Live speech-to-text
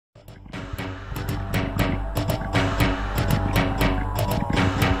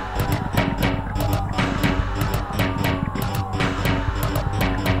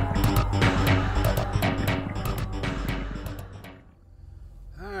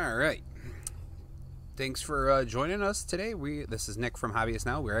All right. Thanks for joining us today. This is Nick from Hobbyist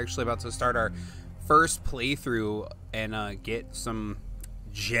Now. We're actually about to start our first playthrough and get some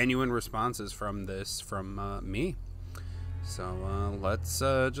genuine responses from me. So let's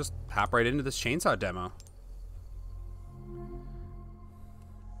just hop right into this chainsaw demo.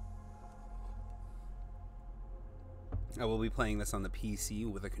 I will be playing this on the PC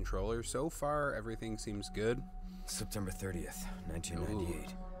with a controller. So far, everything seems good. September 30th, 1998. Ooh.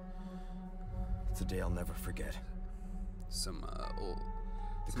 It's a day I'll never forget. Some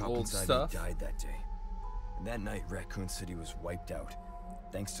The old inside stuff. Died that day. And that night, Raccoon City was wiped out,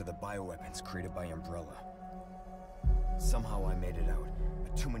 thanks to the bioweapons created by Umbrella. Somehow I made it out,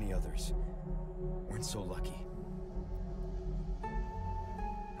 but too many others weren't so lucky.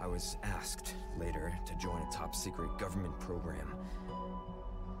 I was asked later to join a top-secret government program.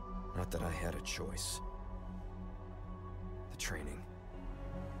 Not that I had a choice. The training,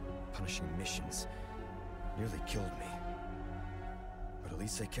 punishing missions, nearly killed me. But at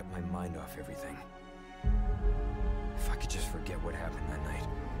least I kept my mind off everything. If I could just forget what happened that night.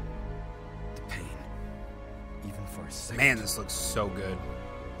 The pain, even for a second. Man, this looks so good.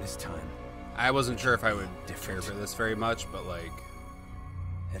 This time, I wasn't sure if I would care for this very much, but like...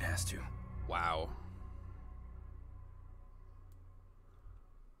 It has to. Wow.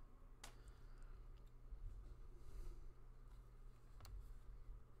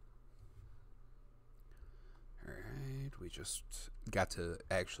 Alright, we just got to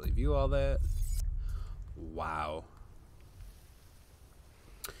actually view all that. Wow.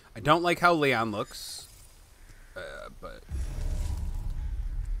 I don't like how Leon looks, but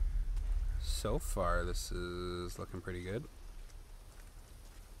so far this is looking pretty good.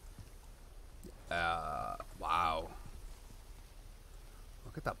 Wow.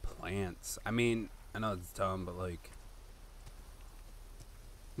 Look at the plants. I mean, I know it's dumb, but like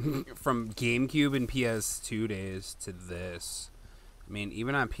from GameCube and PS2 days to this, I mean,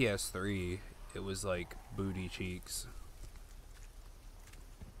 even on PS3, it was like booty cheeks.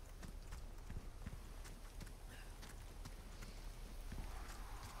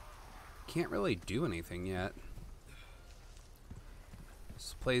 Can't really do anything yet.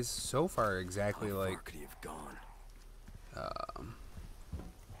 This plays so far exactly How like. far could he have gone?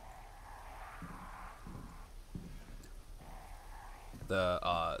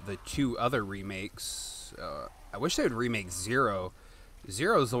 The two other remakes. I wish they would remake Zero.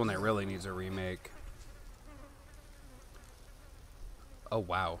 Zero's the one that really needs a remake. Oh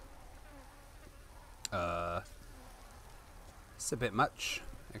wow. It's a bit much.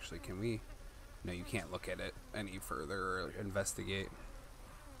 Actually, can we? No, you can't look at it any further or investigate.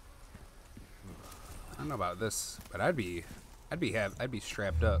 I don't know about this, but I'd be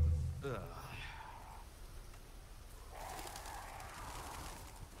strapped up.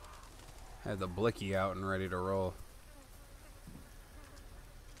 Had the blicky out and ready to roll.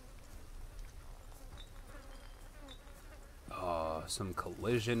 Oh, some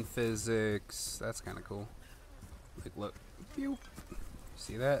collision physics. That's kind of cool. Like, look, pew.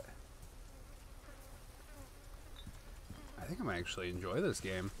 See that? I think I might actually enjoy this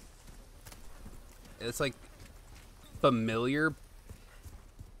game. It's like familiar,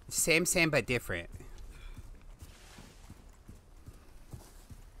 same but different.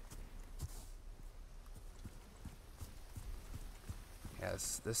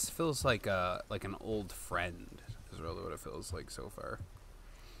 Yes, this feels like an old friend is really what it feels like so far.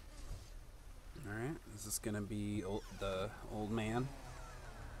 All right, is this gonna be the old man?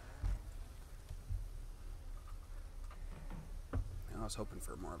 I was hoping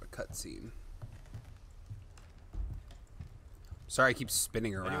for more of a cutscene. Sorry, I keep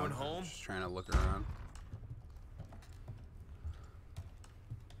spinning around. Anyone home? I'm just trying to look around.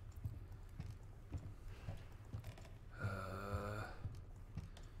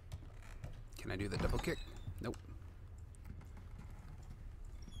 Can I do the double kick? Nope.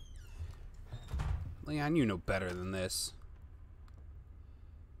 Leon, you know better than this.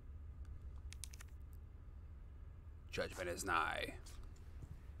 Judgment is nigh.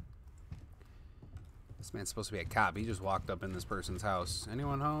 This man's supposed to be a cop. He just walked up in this person's house.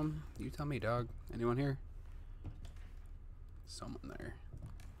 Anyone home? You tell me, dog. Anyone here? Someone there.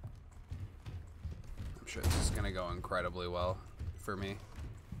 I'm sure this is going to go incredibly well for me.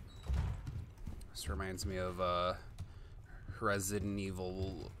 This reminds me of Resident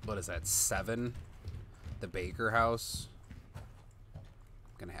Evil, what is that, 7? The Baker House. I'm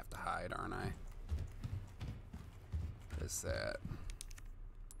going to have to hide, aren't I? What is that?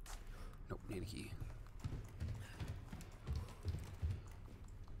 Nope, need a key.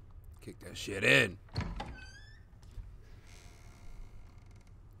 Kick that shit in.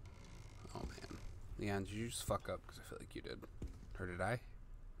 Leon, did you just fuck up? Because I feel like you did. Or did I?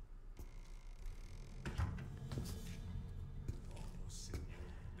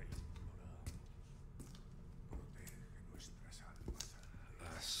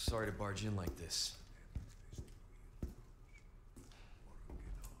 Sorry to barge in like this.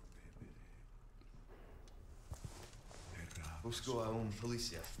 Busco a un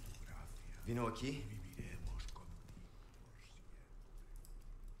policía. Vino aquí?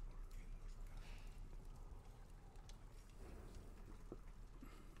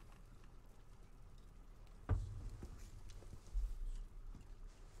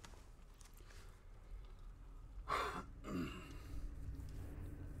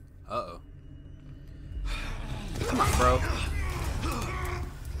 Uh-oh. Come on, bro.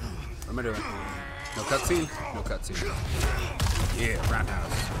 What am I doing? No cutscene? No cutscene. Yeah,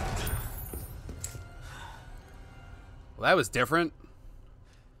 roundhouse. Well, that was different.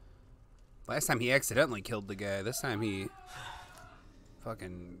 Last time he accidentally killed the guy. This time he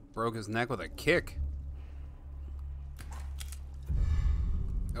fucking broke his neck with a kick.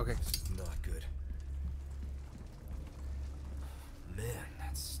 Okay. This is not good. Man,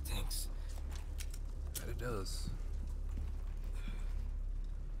 that stinks. Bet it does.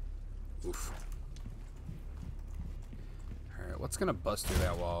 Oof. Alright, what's gonna bust through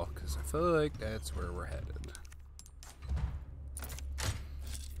that wall? Because I feel like that's where we're headed.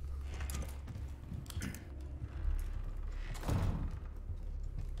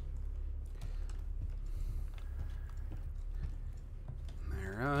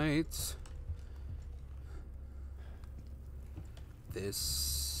 Alright.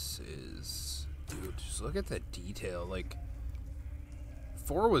 This is... Dude, just look at the detail. Like,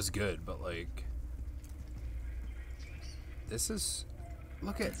 4 was good, but like... This is...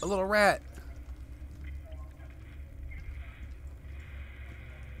 Look at a little rat.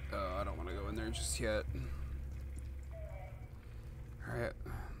 Oh, I don't want to go in there just yet. Alright.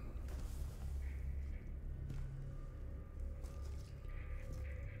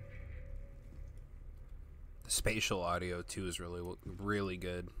 The spatial audio, too, is really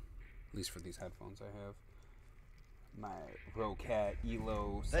good. At least for these headphones I have. My Rocat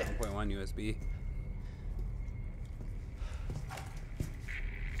ELO 7.1 USB.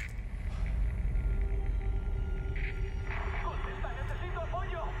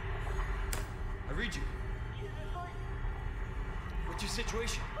 I read you. What's your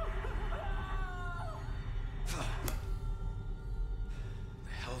situation? What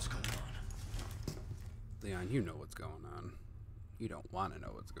the hell's going on? Leon, you know what's going on. You don't want to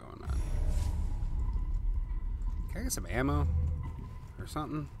know what's going on. Can I get some ammo? Or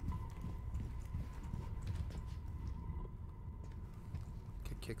something?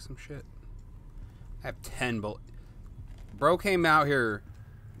 Could kick some shit. I have 10 bullets. Bro came out here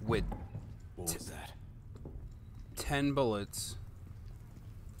with... What was that? 10 bullets.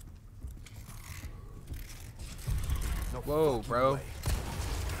 No. Whoa, bro. Way.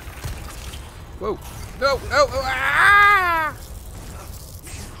 Whoa. No, no, oh, ah!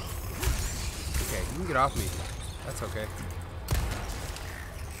 Okay, you can get off me. That's okay.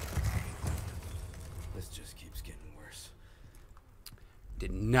 This just keeps getting worse.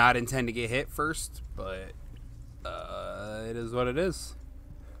 Did not intend to get hit first, but it is what it is.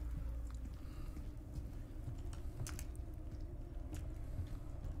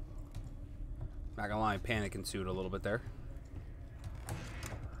 Not gonna lie, panic ensued a little bit there.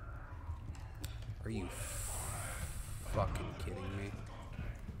 Are you fucking kidding me?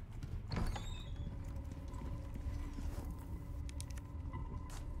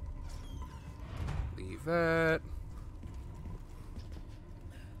 Leave that.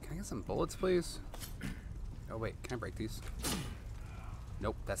 Can I get some bullets, please? Oh, wait. Can I break these?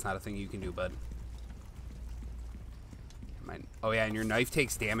 Nope. That's not a thing you can do, bud. Oh, yeah. And your knife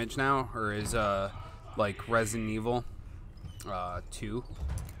takes damage now? Or is, like, Resident Evil 2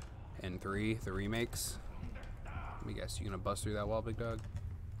 and 3, the remakes? Let me guess. You gonna bust through that wall, big dog?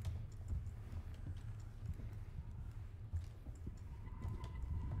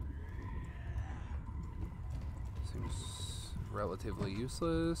 Seems relatively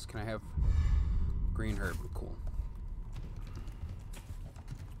useless. Can I have green herb? Cool.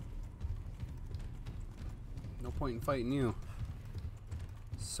 No point in fighting you.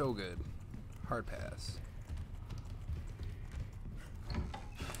 So good. Hard pass. I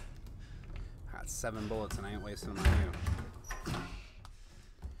got 7 bullets and I ain't wasting them on you.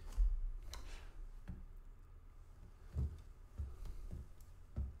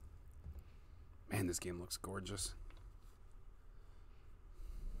 Man, this game looks gorgeous.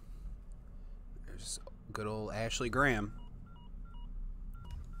 There's good old Ashley Graham.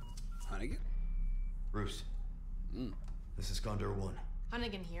 Honeygan? Bruce. This is Condor 1.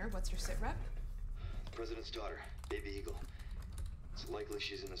 Hunnigan here. What's your sit rep? The President's daughter, Baby Eagle. It's likely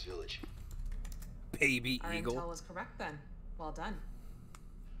she's in this village. Baby Our Eagle. intel was correct then. Well done.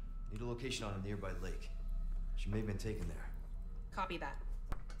 Need a location on a nearby lake. She may have been taken there. Copy that.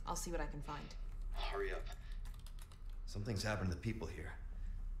 I'll see what I can find. Hurry up. Something's happened to the people here.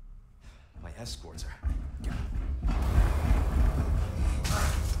 My escorts are...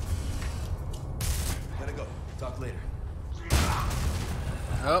 Gotta go. Talk later.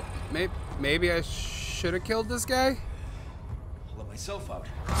 Oh, maybe I should have killed this guy. I'll let myself out.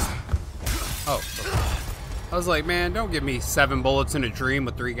 Oh, I was like, man, don't give me 7 bullets in a dream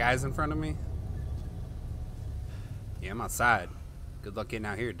with 3 guys in front of me. Yeah, I'm outside. Good luck getting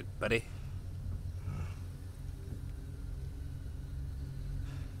out here, buddy.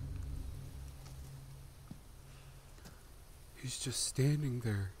 He's just standing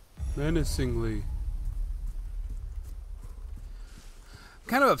there, menacingly. I'm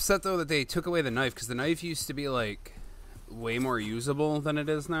kind of upset, though, that they took away the knife, because the knife used to be, like, way more usable than it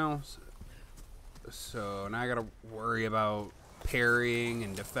is now. So now I gotta worry about parrying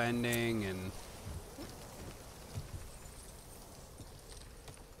and defending and...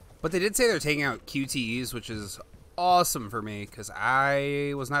 But they did say they're taking out QTEs, which is awesome for me, because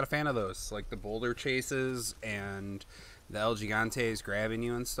I was not a fan of those. Like the boulder chases and the El Gigantes grabbing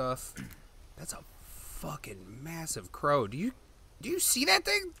you and stuff. That's a fucking massive crow. Do you see that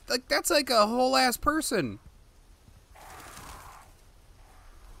thing? Like, that's like a whole ass person.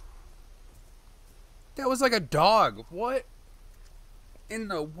 That was like a dog. What in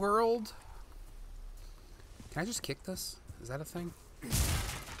the world? Can I just kick this? Is that a thing?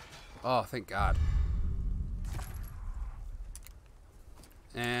 Oh, thank God.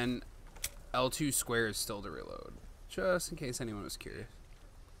 And L2 square is still to reload. Just in case anyone was curious.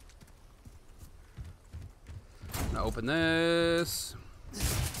 I'm gonna open this.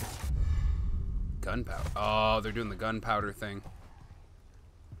 Gunpowder. Oh, they're doing the gunpowder thing.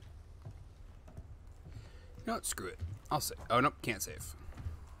 You know what? Screw it. I'll save. Oh, nope. Can't save.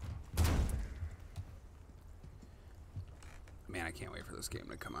 Man, I can't wait for this game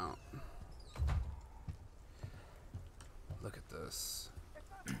to come out. Look at this.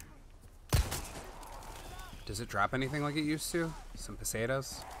 Does it drop anything like it used to? Some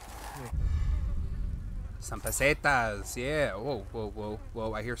pesetas? Some pesetas. Yeah. Whoa, whoa, whoa,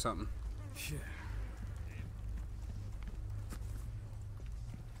 whoa. I hear something.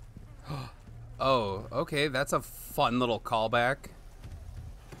 Oh, okay. That's a fun little callback.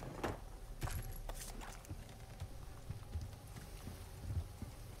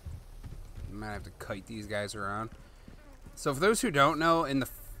 Might have to kite these guys around. So for those who don't know, in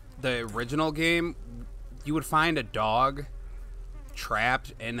the original game, you would find a dog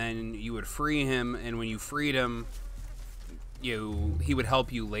trapped, and then you would free him, and when you freed him, he would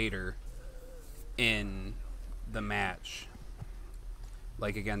help you later in the match,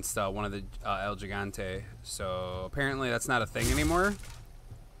 like against one of the El Gigante. So apparently that's not a thing anymore,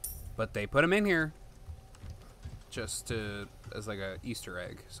 but they put him in here just as like a Easter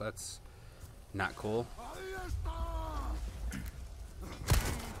egg. So that's not cool.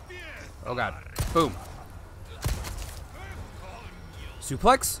 Oh God. Boom.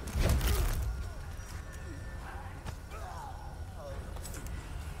 Suplex?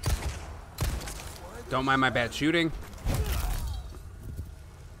 Don't mind my bad shooting.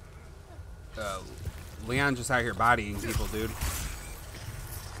 Leon just out here bodying people, dude.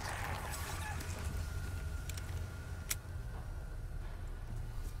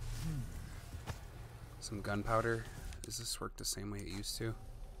 Some gunpowder. Does this work the same way it used to?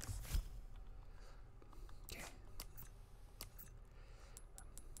 Okay.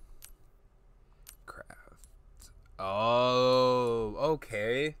 Craft. Oh,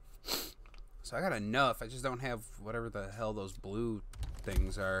 okay. So I got enough. I just don't have whatever the hell those blue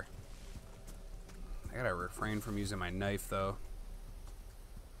things are. I gotta refrain from using my knife, though.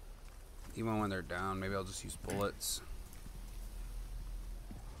 Even when they're down, maybe I'll just use bullets.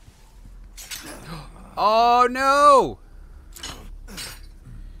 Oh no!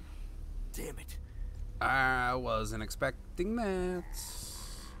 Damn it. I wasn't expecting that.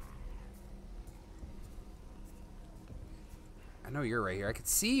 I know you're right here. I could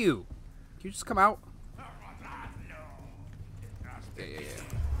see you. Can you just come out? Yeah.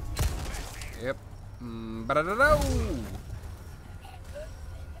 Yep. Ba-da-da-do!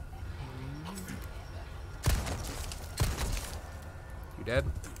 You dead?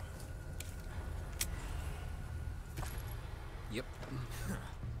 Yep.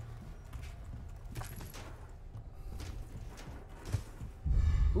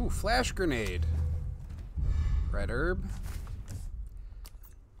 Ooh, flash grenade. Red herb.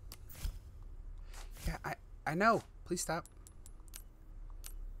 Yeah, I know. Please stop.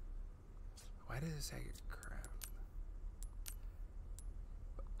 Why did it say crap?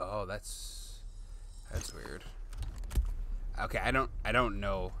 Oh, that's weird. Okay, I don't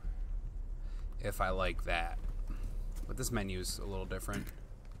know if I like that. But this menu's a little different.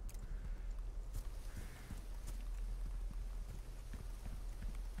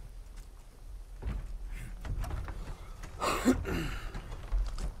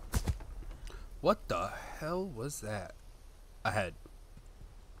 What the hell was that? Ahead.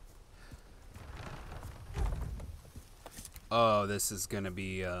 Oh, this is gonna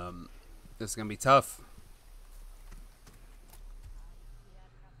be tough.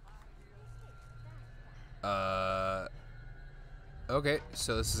 Okay,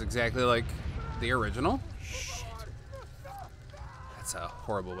 so this is exactly like the original. Shit. That's a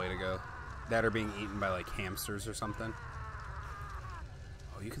horrible way to go. That or being eaten by like hamsters or something.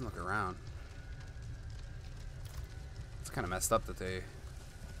 Oh, you can look around. It's kind of messed up that they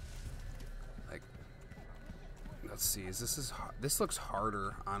like. Let's see. This looks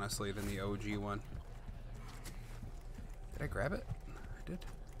harder, honestly, than the OG one. Did I grab it? I did.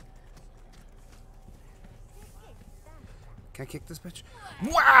 Can I kick this bitch?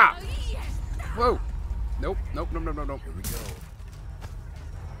 Wow! Whoa! Nope. Nope. Nope. Nope. Nope. Nope. Here we go.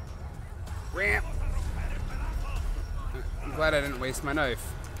 Ramp. I'm glad I didn't waste my knife.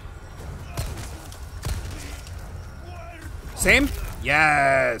 Same?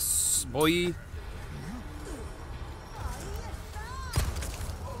 Yes, boy.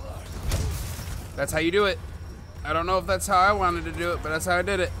 That's how you do it. I don't know if that's how I wanted to do it, but that's how I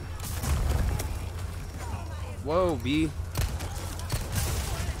did it. Whoa, B.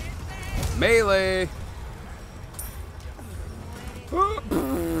 Melee.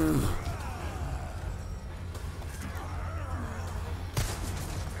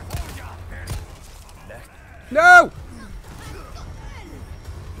 No!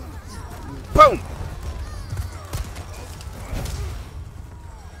 Boom!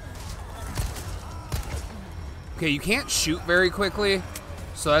 Okay, you can't shoot very quickly,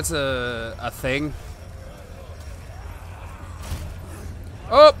 so that's a thing.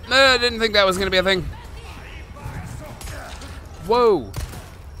 Oh, I didn't think that was going to be a thing. Whoa.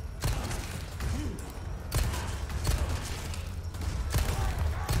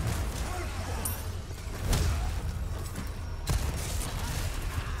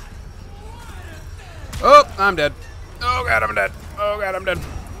 Oh, I'm dead. Oh, God, I'm dead. Oh, God, I'm dead.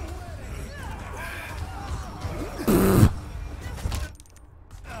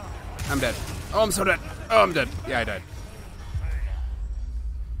 I'm dead. Oh, I'm so dead. Oh, I'm dead. Yeah, I died.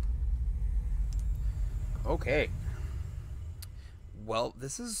 Okay. Well,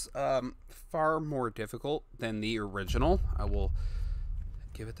 this is far more difficult than the original. I will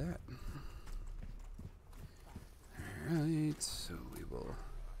give it that. Alright, so we will...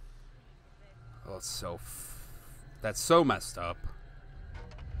 Oh, it's so... That's so messed up.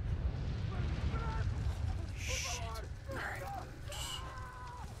 Shit. Alright.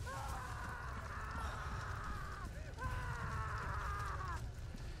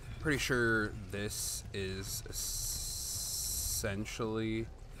 Pretty sure this is essentially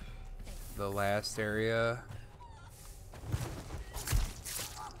the last area.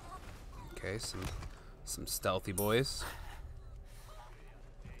 Okay, some stealthy boys.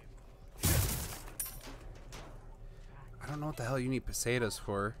 I don't know what the hell you need pesetas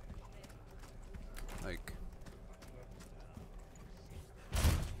for. Like...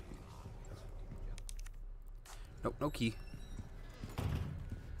 Nope, no key.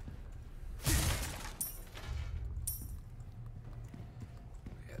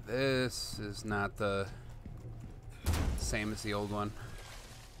 Yeah, this is not the same as the old one.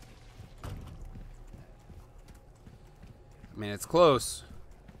 I mean, it's close,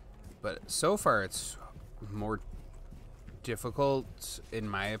 but so far it's more difficult, in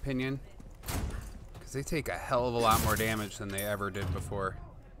my opinion, because they take a hell of a lot more damage than they ever did before.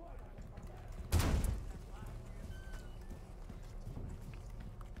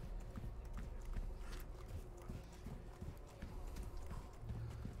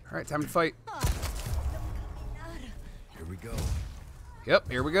 Alright, time to fight. Here we go. Yep,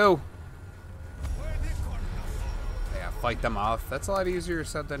 here we go. Yeah, fight them off. That's a lot easier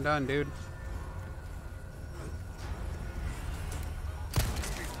said than done, dude.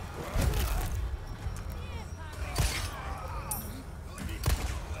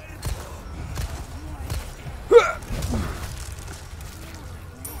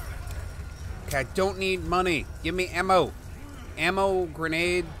 Okay, I don't need money. Give me ammo. Ammo,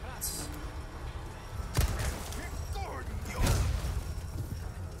 grenades.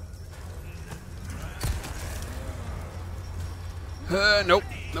 Nope.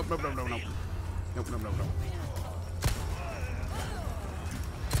 Nope, nope, nope, nope, nope. Nope, nope, nope, nope.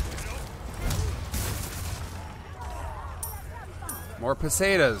 More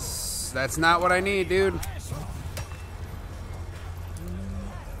pesetas. That's not what I need, dude.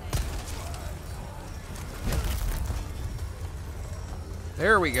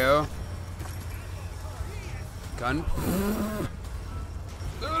 There we go. Gun.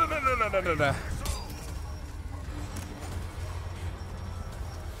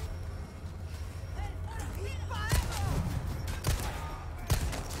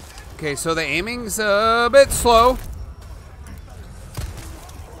 Okay, so the aiming's a bit slow.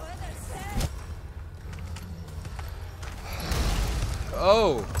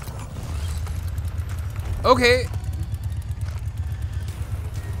 Oh. Okay.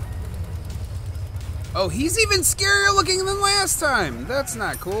 Oh, he's even scarier looking than last time. That's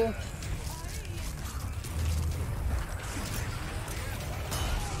not cool.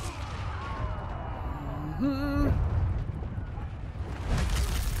 Mm-hmm.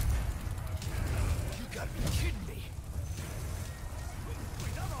 You gotta be kidding me.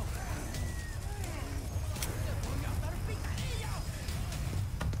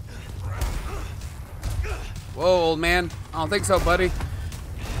 Whoa, old man. I don't think so, buddy.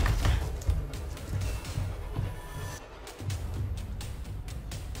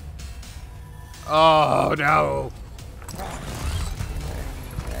 Oh, no.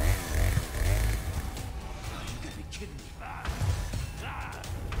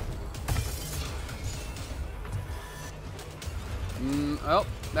 Oh,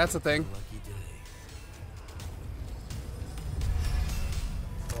 that's a thing.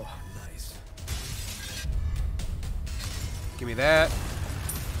 Oh, nice. Give me that.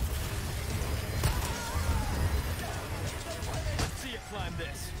 See you climb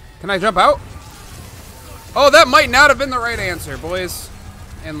this. Can I jump out? Oh, that might not have been the right answer, boys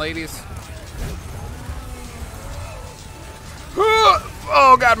and ladies.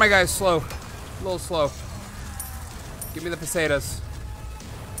 Oh, God, my guy's slow. A little slow. Give me the pesetas.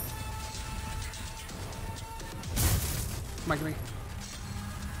 Come on, give me.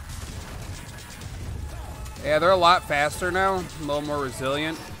 Yeah, they're a lot faster now. A little more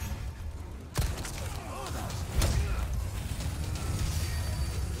resilient.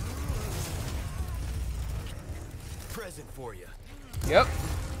 Present for you. Yep.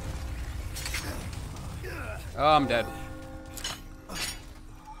 Oh, I'm dead.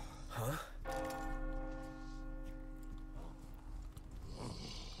 Huh?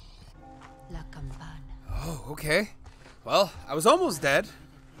 La campana. Oh, okay. Well, I was almost dead.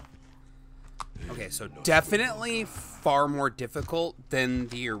 Okay, so definitely far more difficult than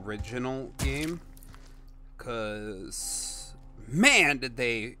the original game. 'Cause man, did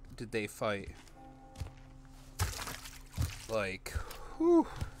they fight. Like, whew.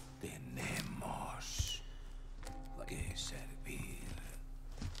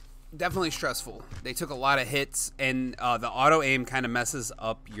 Definitely stressful. They took a lot of hits, and the auto aim kind of messes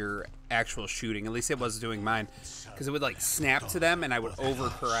up your actual shooting. At least it was doing mine, because it would like snap to them, and I would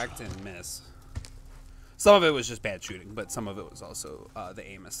overcorrect and miss. Some of it was just bad shooting, but some of it was also the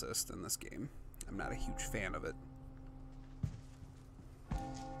aim assist in this game. I'm not a huge fan of it.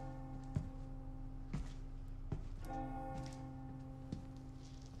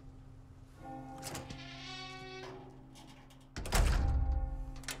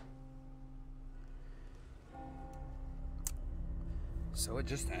 So it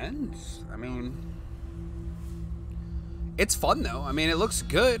just ends. I mean, it's fun though. I mean, it looks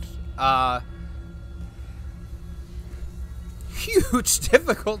good. Huge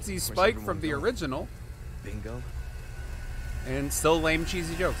difficulty spike from the original. Bingo. And still lame,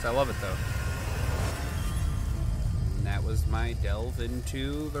 cheesy jokes. I love it though. And that was my delve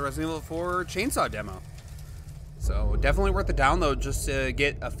into the Resident Evil 4 chainsaw demo. So definitely worth the download just to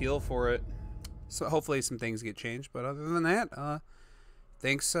get a feel for it. So hopefully some things get changed. But other than that,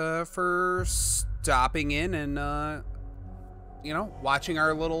 thanks for stopping in and, you know, watching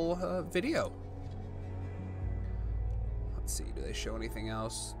our little video. Let's see, do they show anything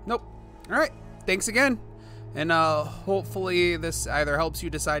else? Nope. All right, thanks again. And hopefully this either helps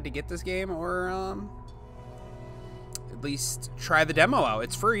you decide to get this game or at least try the demo out.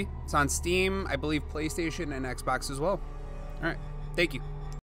 It's free. It's on Steam, I believe PlayStation and Xbox as well. All right, thank you.